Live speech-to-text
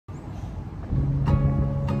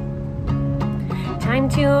Time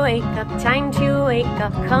to wake up, time to wake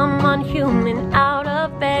up. Come on, human, out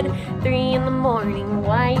of bed. 3 in the morning,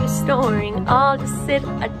 why you snoring? I'll just sit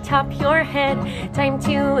atop your head. Time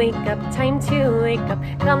to wake up, time to wake up.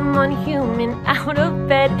 Come on, human, out of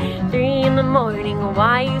bed. 3 in the morning,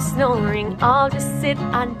 why you snoring? I'll just sit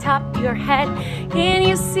on top your head. Can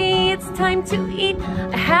you see it's time to eat?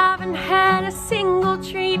 I haven't had a single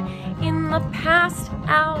treat in the past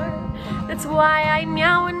hour. That's why I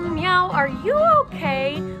meow and meow. Are you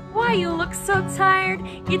okay? Why you look so tired?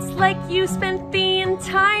 It's like you spent the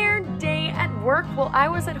entire day at work while I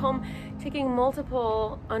was at home taking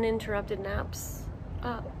multiple uninterrupted naps.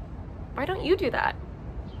 Why don't you do that?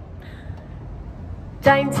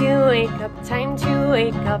 Time to wake up, time to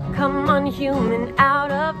wake up. Come on, human, out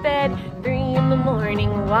of bed. 3 in the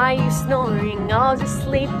morning, why you snoring? I'll just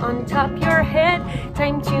sleep on top your head.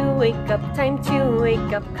 Time to wake up, time to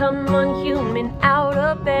wake up. Come on, human, out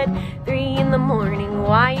of bed. 3 in the morning,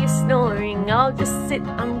 why you snoring? I'll just sit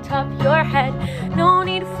on top your head. No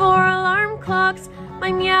need for alarm clocks,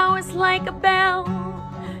 my meow is like a bell.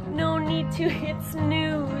 No need to hit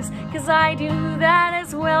snooze, 'cause I do that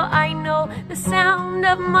as well. I know the sound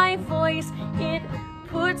of my voice, it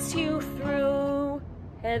puts you through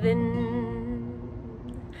heaven.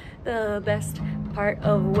 The best part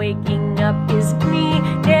of waking up is me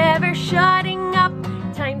never shutting up.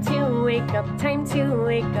 Time to wake up, time to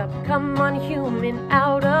wake up. Come on, human,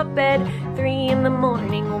 out of bed. 3 in the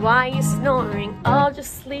morning, why you snoring? I'll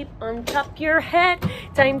just sleep on top your head.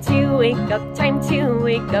 Time to wake up, time to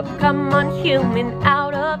wake up. Come on, human,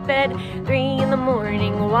 out of bed. 3 in the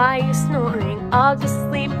morning, why you snoring? I'll just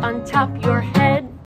sleep on top your head.